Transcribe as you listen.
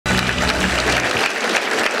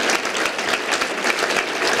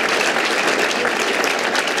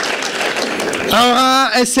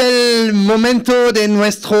Ahora es el momento de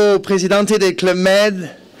nuestro presidente del Club Med,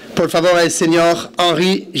 por favor, el señor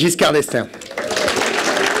Henri Giscard d'Estaing.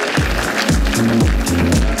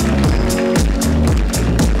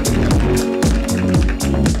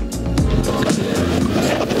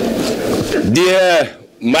 Dear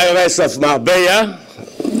Mayoress of Marbella,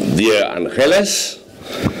 dear Ángeles,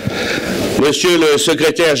 Monsieur le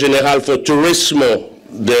Secrétaire Général for Turismo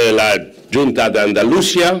de la Junta de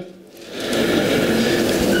Andalucía,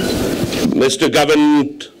 Mr.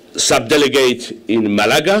 Government Subdelegate in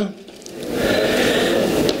Málaga,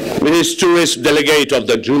 Mr. Tourist Delegate of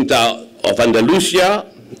the Junta of Andalucía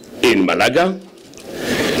in Málaga,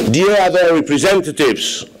 dear other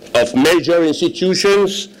representatives of major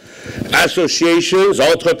institutions, associations,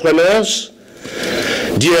 entrepreneurs,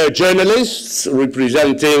 dear journalists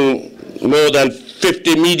representing more than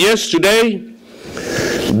 50 medias today,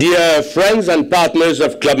 dear friends and partners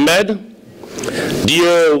of Club Med,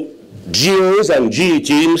 dear GOs and GE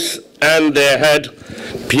teams and their head,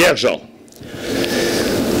 Pierre-Jean.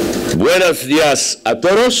 Buenos días a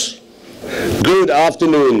todos. Good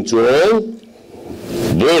afternoon to all.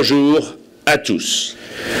 Bonjour a tous.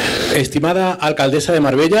 Estimada alcaldesa de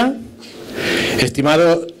Marbella,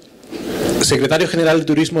 estimado secretario general de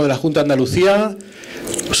Turismo de la Junta de Andalucía,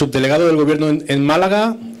 subdelegado del Gobierno en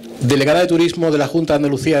Málaga, delegada de Turismo de la Junta de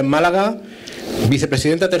Andalucía en Málaga,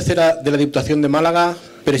 vicepresidenta tercera de la Diputación de Málaga,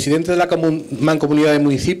 presidente de la Mancomunidad de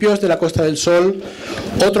Municipios de la Costa del Sol,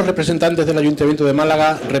 otros representantes del Ayuntamiento de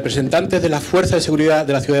Málaga, representantes de las fuerzas de seguridad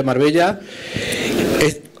de la ciudad de Marbella,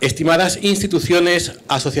 estimadas instituciones,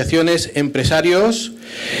 asociaciones, empresarios,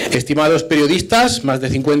 estimados periodistas, más de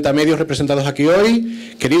 50 medios representados aquí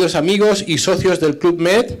hoy, queridos amigos y socios del Club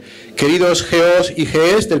Med, queridos GOs y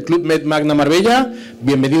GEs del Club Med Magna Marbella,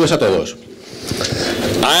 bienvenidos a todos.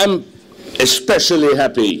 I'm especially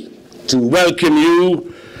happy to welcome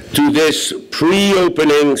you to this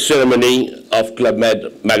pre-opening ceremony of Club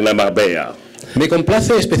Med Magna Marbella. Me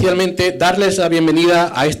complace especialmente darles la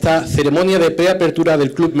bienvenida a esta ceremonia de preapertura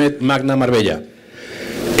del Club Med Magna Marbella.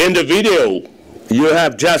 In the video, you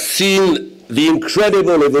have just seen the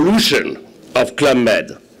incredible evolution of Club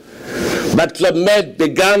Med. But Club Med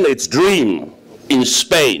began its dream in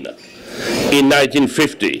Spain in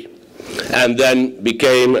 1950 and then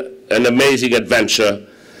became an amazing adventure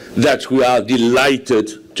that we are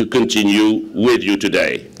delighted to continue with you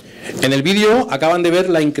today. En el vídeo acaban de ver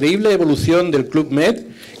la increíble evolución del Club Med,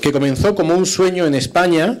 que comenzó como un sueño en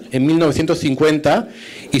España en 1950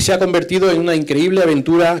 y se ha convertido en una increíble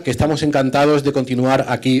aventura que estamos encantados de continuar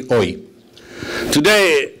aquí hoy.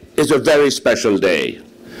 Today is a very special day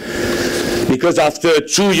because after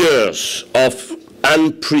 2 years of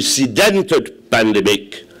unprecedented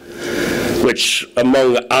pandemic, which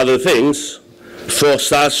among other things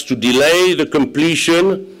forced us to delay the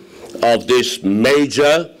completion of this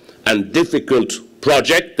major and difficult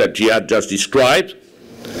project that you have just described,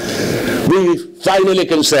 we finally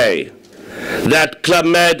can say that Club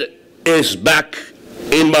Med is back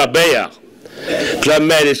in Marbella. Club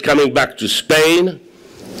Med is coming back to Spain.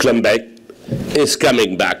 Club Med is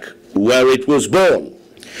coming back where it was born.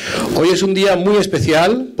 Hoy es un día muy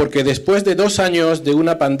especial porque después de 2 años de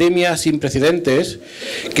una pandemia sin precedentes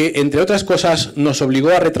que, entre otras cosas, nos obligó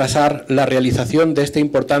a retrasar la realización de este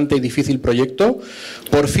importante y difícil proyecto,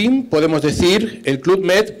 por fin podemos decir el Club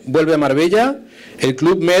Med vuelve a Marbella, el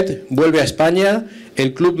Club Med vuelve a España,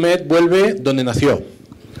 el Club Med vuelve donde nació.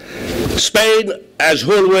 Spain has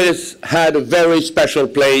always had a very special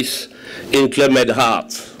place in Club Med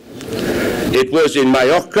heart. It was in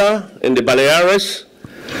Mallorca, in the Baleares.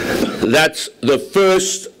 That's the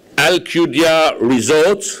first Alcudia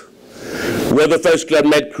resort where the first Club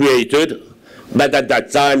Med created, but at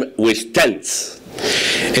that time with tents.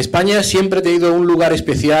 España siempre ha tenido un lugar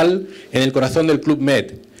especial en el corazón del Club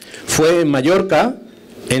Med. Fue en Mallorca,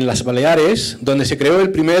 en las Baleares, donde se creó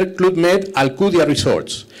el primer Club Med Alcudia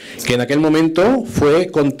Resorts, que en aquel momento fue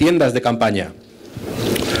con tiendas de campaña.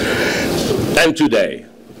 And today,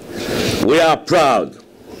 we are proud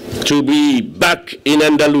to be back in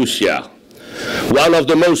Andalusia, one of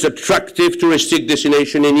the most attractive touristic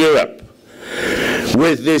destinations in Europe,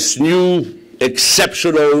 with this new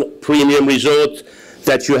exceptional premium resort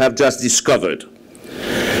that you have just discovered,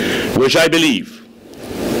 which I believe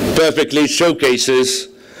perfectly showcases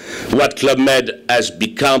what Club Med has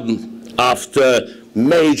become after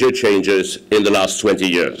major changes in the last 20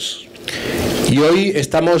 years. Y hoy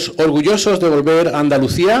estamos orgullosos de volver a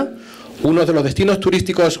Andalucía, uno de los destinos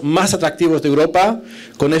turísticos más atractivos de Europa,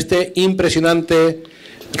 con este impresionante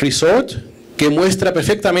resort que muestra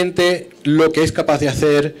perfectamente lo que es capaz de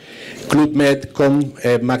hacer Club Med con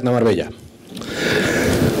Magna Marbella.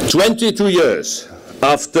 22 years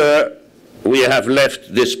after we have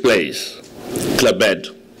left this place, Club Med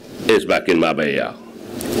is back in Marbella.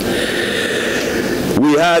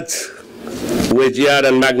 We had, with Jihad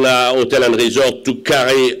and Magna Hotels and Resorts, to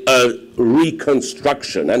carry a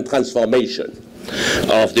reconstruction and transformation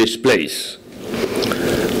of this place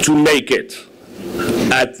to make it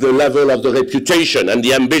at the level of the reputation and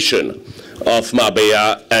the ambition of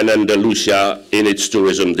Marbella and Andalucía in its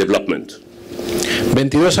tourism development.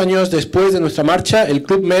 22 años después de nuestra marcha, el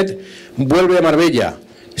Club Med vuelve a Marbella.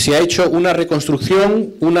 Se ha hecho una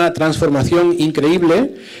reconstrucción, una transformación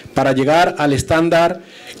increíble para llegar al estándar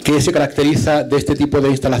que se caracteriza de este tipo de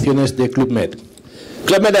instalaciones de Club Med.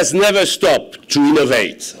 Club Med has never stopped to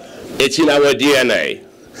innovate. It's in our DNA.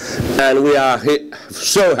 And we are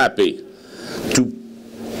so happy to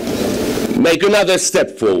make another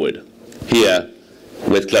step forward here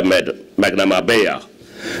with Club Med Magna Marbella.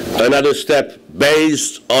 Another step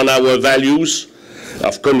based on our values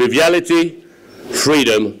of conviviality,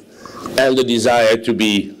 freedom, and the desire to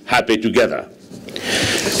be happy together.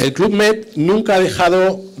 El Club Med nunca ha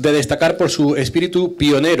dejado de destacar por su espíritu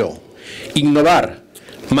pionero, innovar,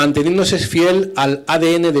 manteniéndose fiel al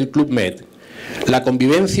ADN del Club Med, la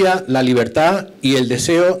convivencia, la libertad y el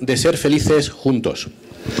deseo de ser felices juntos.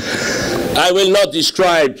 I will not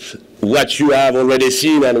describe what you have already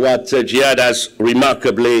seen and what Jihad has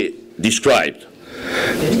remarkably described.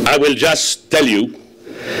 I will just tell you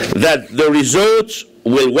that the resort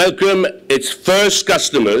will welcome its first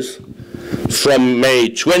customers from May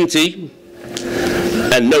 20,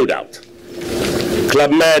 and no doubt,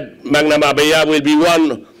 Club Med Magna Marbella will be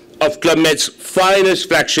one of Club Med's finest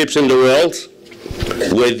flagships in the world,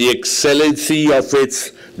 with the excellency of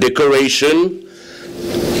its decoration,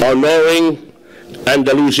 honoring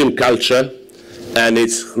Andalusian culture and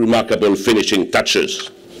its remarkable finishing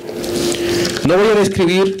touches. No voy a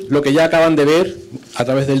describir lo que ya acaban de ver a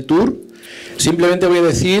través del tour, simplemente voy a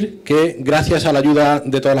decir que gracias a la ayuda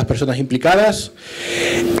de todas las personas implicadas,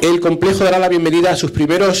 el complejo dará la bienvenida a sus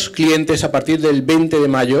primeros clientes a partir del 20 de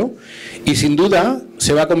mayo y sin duda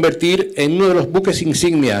se va a convertir en uno de los buques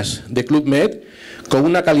insignias de Club Med, con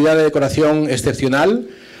una calidad de decoración excepcional,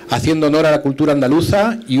 haciendo honor a la cultura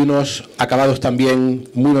andaluza y unos acabados también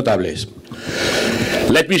muy notables.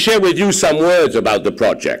 Let me share with you some words about the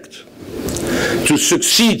project. To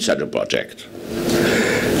succeed such a project,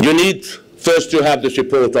 you need first to have the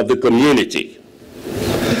support of the community.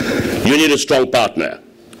 You need a strong partner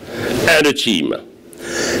and a team.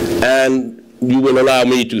 And you will allow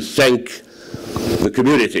me to thank the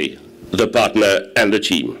community, the partner and the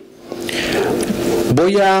team.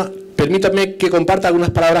 Permítame que comparta algunas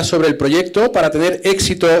palabras sobre el proyecto. Para tener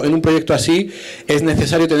éxito en un proyecto así es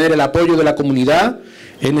necesario tener el apoyo de la comunidad,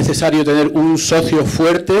 es necesario tener un socio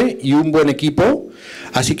fuerte y un buen equipo.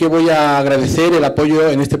 Así que voy a agradecer el apoyo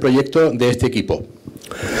en este proyecto de este equipo.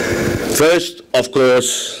 First, of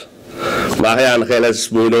course, María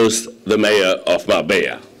Ángeles Munoz, the Mayor of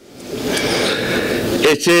Marbella.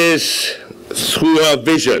 It is through her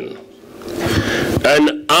vision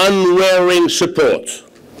and unwavering support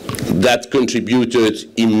that contributed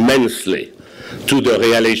immensely to the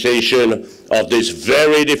realization of this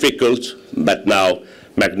very difficult but now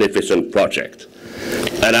magnificent project.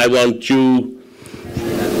 And I want to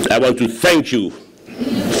thank you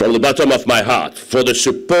from the bottom of my heart for the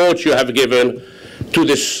support you have given to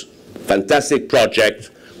this fantastic project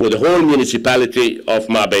with the whole municipality of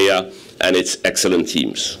Marbella and its excellent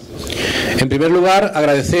teams. En primer lugar,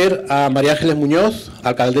 agradecer a María Ángeles Muñoz,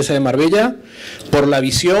 alcaldesa de Marbella, por la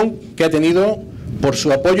visión que ha tenido, por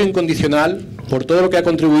su apoyo incondicional, por todo lo que ha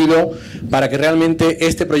contribuido para que realmente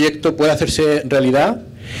este proyecto pueda hacerse realidad.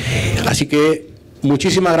 Así que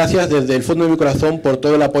muchísimas gracias desde el fondo de mi corazón por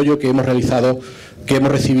todo el apoyo que hemos realizado, que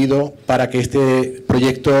hemos recibido para que este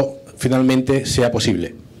proyecto finalmente sea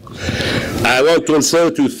posible. I want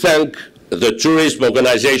also to thank the tourism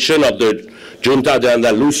organization of the Junta de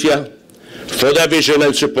Andalucía for their vision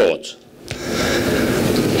and support.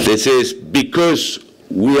 This is because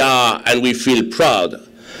we are and we feel proud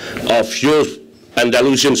of your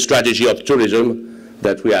Andalusian strategy of tourism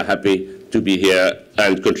that we are happy to be here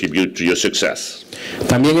and contribute to your success.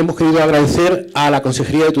 También hemos querido agradecer a la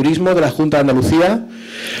Consejería de Turismo de la Junta de Andalucía,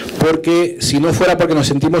 porque si no fuera porque nos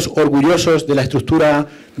sentimos orgullosos de la estructura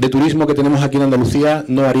de turismo que tenemos aquí en Andalucía,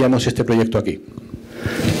 no haríamos este proyecto aquí.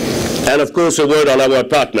 And of course a word on our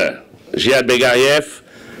partner, Jihad Begayev,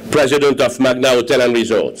 President of Magna Hotels and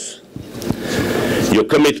Resorts. Your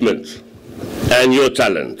commitment and your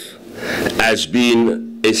talent has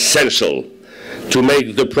been essential to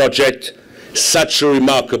make the project such a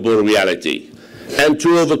remarkable reality and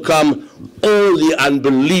to overcome all the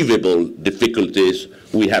unbelievable difficulties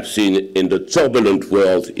we have seen in the turbulent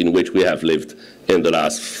world in which we have lived in the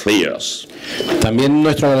last 3 years. También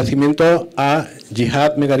nuestro agradecimiento a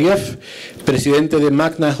Jihad Megariev, presidente de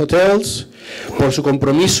Magna Hotels, por su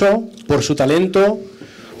compromiso, por su talento,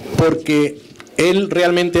 porque él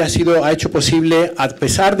realmente ha hecho posible, a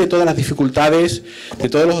pesar de todas las dificultades, de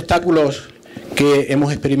todos los obstáculos que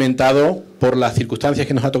hemos experimentado por las circunstancias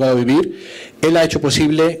que nos ha tocado vivir, él ha hecho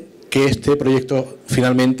posible que este proyecto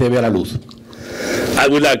finalmente vea la luz. I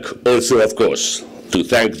would like also, of course, to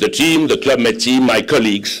thank the team, the Club Med team, my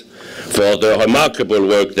colleagues, for the remarkable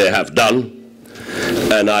work they have done.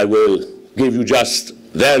 And I will give you just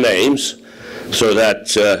their names so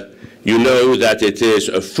that you know that it is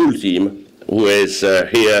a full team who is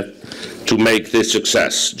here to make this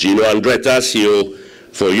success. Gino Andretta, CEO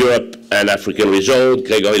for Europe and African Resort,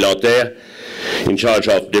 Grégory Lanter, in charge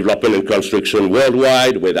of development and construction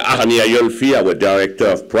worldwide, with Arani Ayolfi, our Director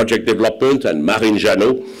of Project Development, and Marine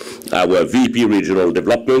Janot, our VP Regional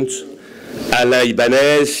Development, Alain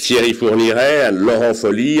Ibanez, Thierry Fourniret, and Laurent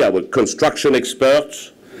Folly, our construction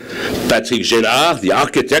experts, Patrick Génard, the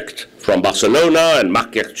architect from Barcelona, and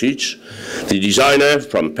Marc Kerchich, the designer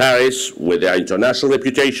from Paris with their international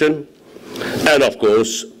reputation, and of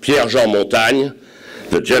course, Pierre-Jean Montagne,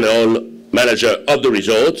 the General Manager of the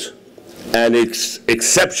resort, and its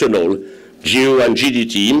exceptional GEO and GD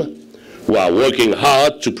team, who are working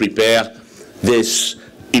hard to prepare this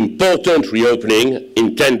important reopening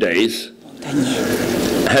in 10 days,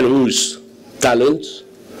 and whose talent,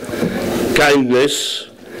 kindness,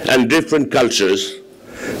 and different cultures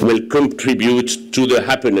will contribute to the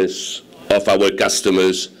happiness of our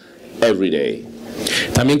customers every day.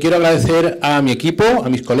 También quiero agradecer a mi equipo, a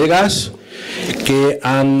mis colegas, que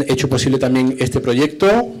han hecho posible también este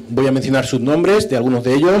proyecto. Voy a mencionar sus nombres de algunos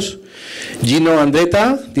de ellos. Gino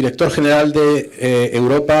Andretta, director general de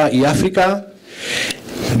Europa y África.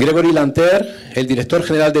 Grégory Lanter, el director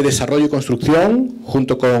general de Desarrollo y Construcción,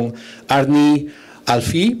 junto con Arni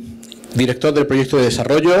Alfi, director del proyecto de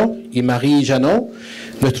desarrollo, y Marie Janot,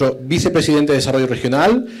 nuestro vicepresidente de Desarrollo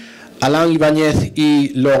Regional. Alain Ibáñez y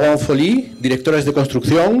Laurent Folly, directores de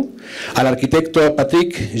construcción. Al arquitecto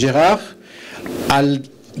Patrick Gérard, al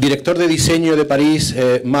director de diseño de París,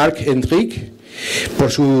 Marc Hendrick,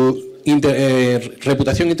 por su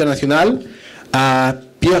reputación internacional. A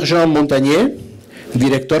Pierre-Jean Montagne,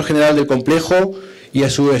 director general del complejo, y a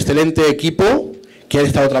su excelente equipo, que han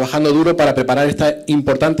estado trabajando duro para preparar esta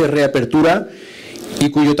importante reapertura y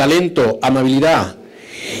cuyo talento, amabilidad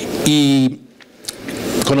y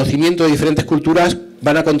conocimiento de diferentes culturas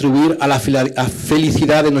van a contribuir a la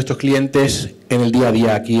felicidad de nuestros clientes en el día a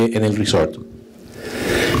día aquí en el resort.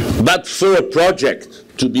 But for a project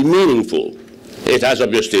to be meaningful, it has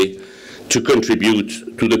obviously to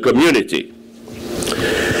contribute to the community.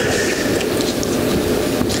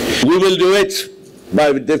 We will do it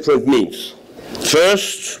by different means.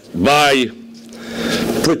 First, by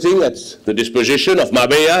putting at the disposition of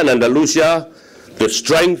Marbella and Andalusia the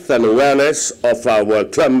strength and awareness of our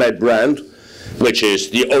Club Med brand, which is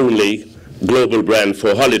the only global brand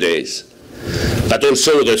for holidays, but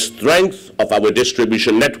also the strength of our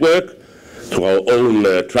distribution network through our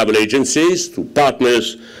own travel agencies, through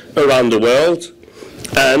partners around the world,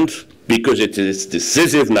 and, because it is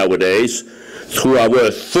decisive nowadays, through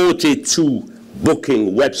our 42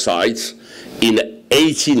 booking websites in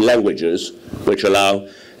 18 languages, which allow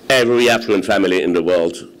every affluent family in the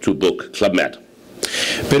world to book Club Med.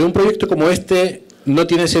 Pero un proyecto como este no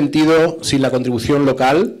tiene sentido sin la contribución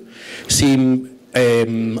local, sin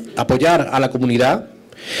apoyar a la comunidad,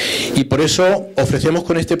 y por eso ofrecemos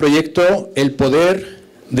con este proyecto el poder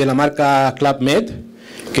de la marca Club Med,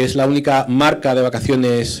 que es la única marca de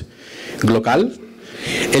vacaciones local,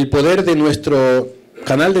 el poder de nuestro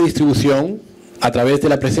canal de distribución a través de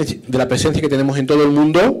la presencia que tenemos en todo el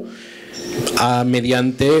mundo,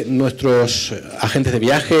 mediante nuestros agentes de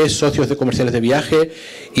viajes, socios de comerciales de viaje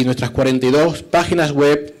y nuestras 42 páginas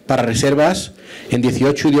web para reservas en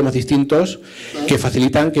 18 idiomas distintos que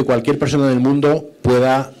facilitan que cualquier persona del mundo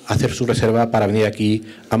pueda hacer su reserva para venir aquí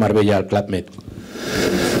a Marbella al Club Med.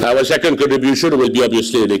 Our second contribution will be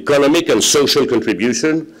obviously an economic and social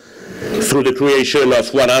contribution through the creation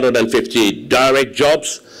of 150 direct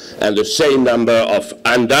jobs and the same number of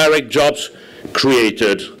indirect jobs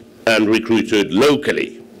created and recruited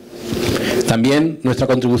locally. También nuestra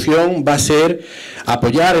contribución va a ser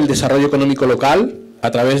apoyar el desarrollo económico local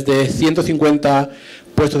a través de 150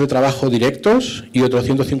 puestos de trabajo directos y otros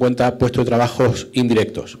 150 puestos de trabajo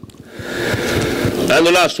indirectos. And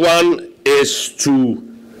the last one is to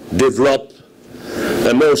develop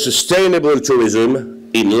a more sustainable tourism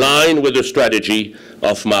in line with the strategy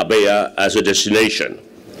of Marbella as a destination.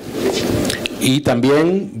 Y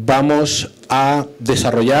también vamos a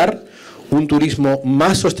desarrollar un turismo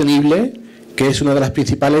más sostenible, que es una de las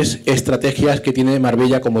principales estrategias que tiene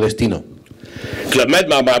Marbella como destino. Club Med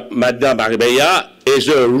Magna Marbella is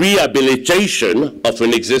a rehabilitation of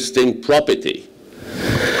an existing property,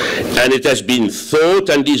 and it has been thought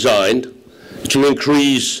and designed to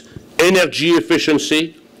increase energy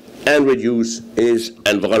efficiency and reduce its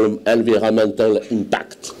environmental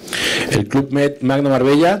impact. El Club Med Magna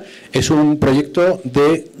Marbella es un proyecto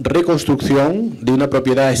de reconstrucción de una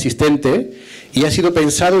propiedad existente y ha sido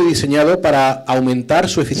pensado y diseñado para aumentar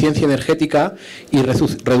su eficiencia energética y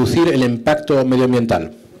reducir el impacto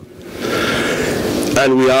medioambiental.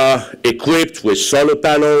 And we are equipped with solar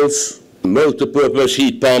panels, multipurpose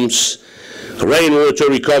heat pumps, rainwater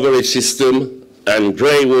recovery system and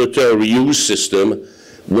greywater reuse system,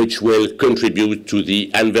 which will contribute to the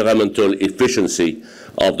environmental efficiency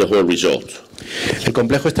of the whole resort. El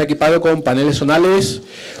complejo está equipado con paneles solares,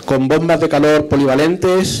 con bombas de calor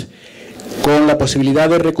polivalentes, con la posibilidad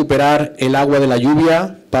de recuperar el agua de la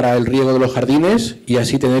lluvia para el riego de los jardines y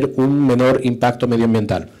así tener un menor impacto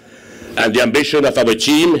medioambiental. And the ambition of our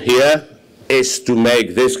team here is to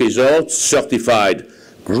make this resort certified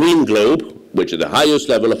Green Globe, which is the highest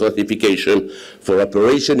level of certification for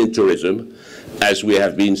operation in tourism, as we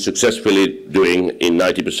have been successfully doing in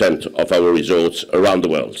 90% of our resorts around the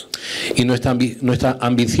world. Y nuestra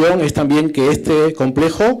ambición es también que este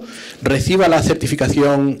complejo reciba la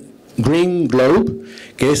certificación Green Globe,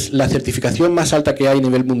 que es la certificación más alta que hay a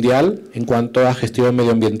nivel mundial en cuanto a gestión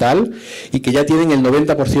medioambiental y que ya tienen el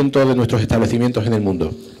 90% de nuestros establecimientos en el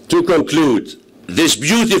mundo. To conclude, this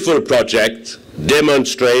beautiful project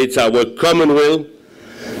demonstrates our common will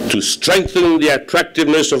to strengthen the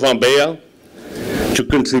attractiveness of Marbella, to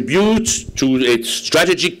contribute to its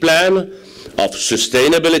strategic plan of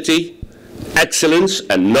sustainability, excellence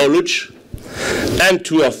and knowledge, and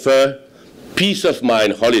to offer peace of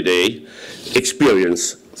mind holiday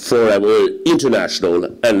experience for our international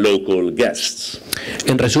and local guests.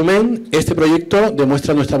 En resumen, este proyecto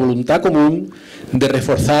demuestra nuestra voluntad común de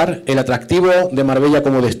reforzar el atractivo de Marbella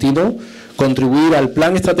como destino, contribuir al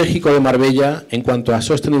plan estratégico de Marbella en cuanto a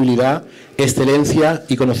sostenibilidad, excelencia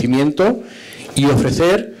y conocimiento y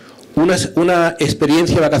ofrecer una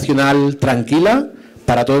experiencia vacacional tranquila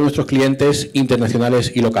para todos nuestros clientes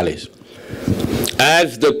internacionales y locales.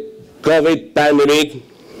 As the COVID pandemic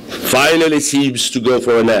finally seems to go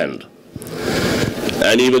for an end,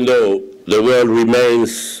 and even though the world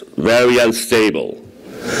remains very unstable,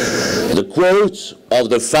 the quote of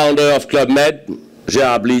the founder of Club Med,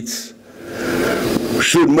 Gerard Blitz,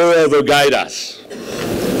 should moreover guide us.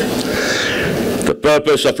 The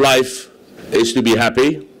purpose of life is to be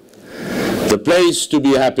happy. The place to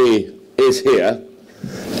be happy is here,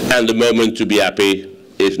 and the moment to be happy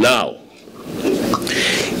is now.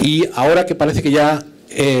 Y ahora que parece que ya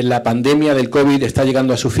la pandemia del COVID está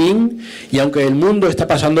llegando a su fin y aunque el mundo está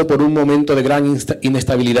pasando por un momento de gran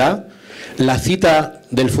inestabilidad, la cita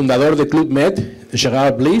del fundador de Club Med,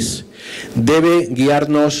 Gerard Blitz, debe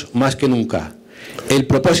guiarnos más que nunca. El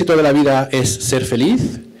propósito de la vida es ser feliz,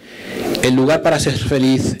 el lugar para ser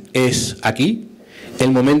feliz es aquí, el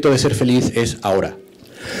momento de ser feliz es ahora.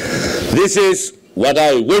 This is what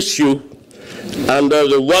I wish you under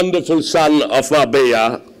the wonderful sun of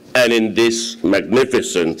Marbella and in this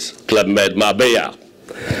magnificent Club Med Marbella.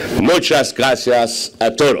 Muchas gracias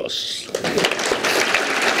a todos.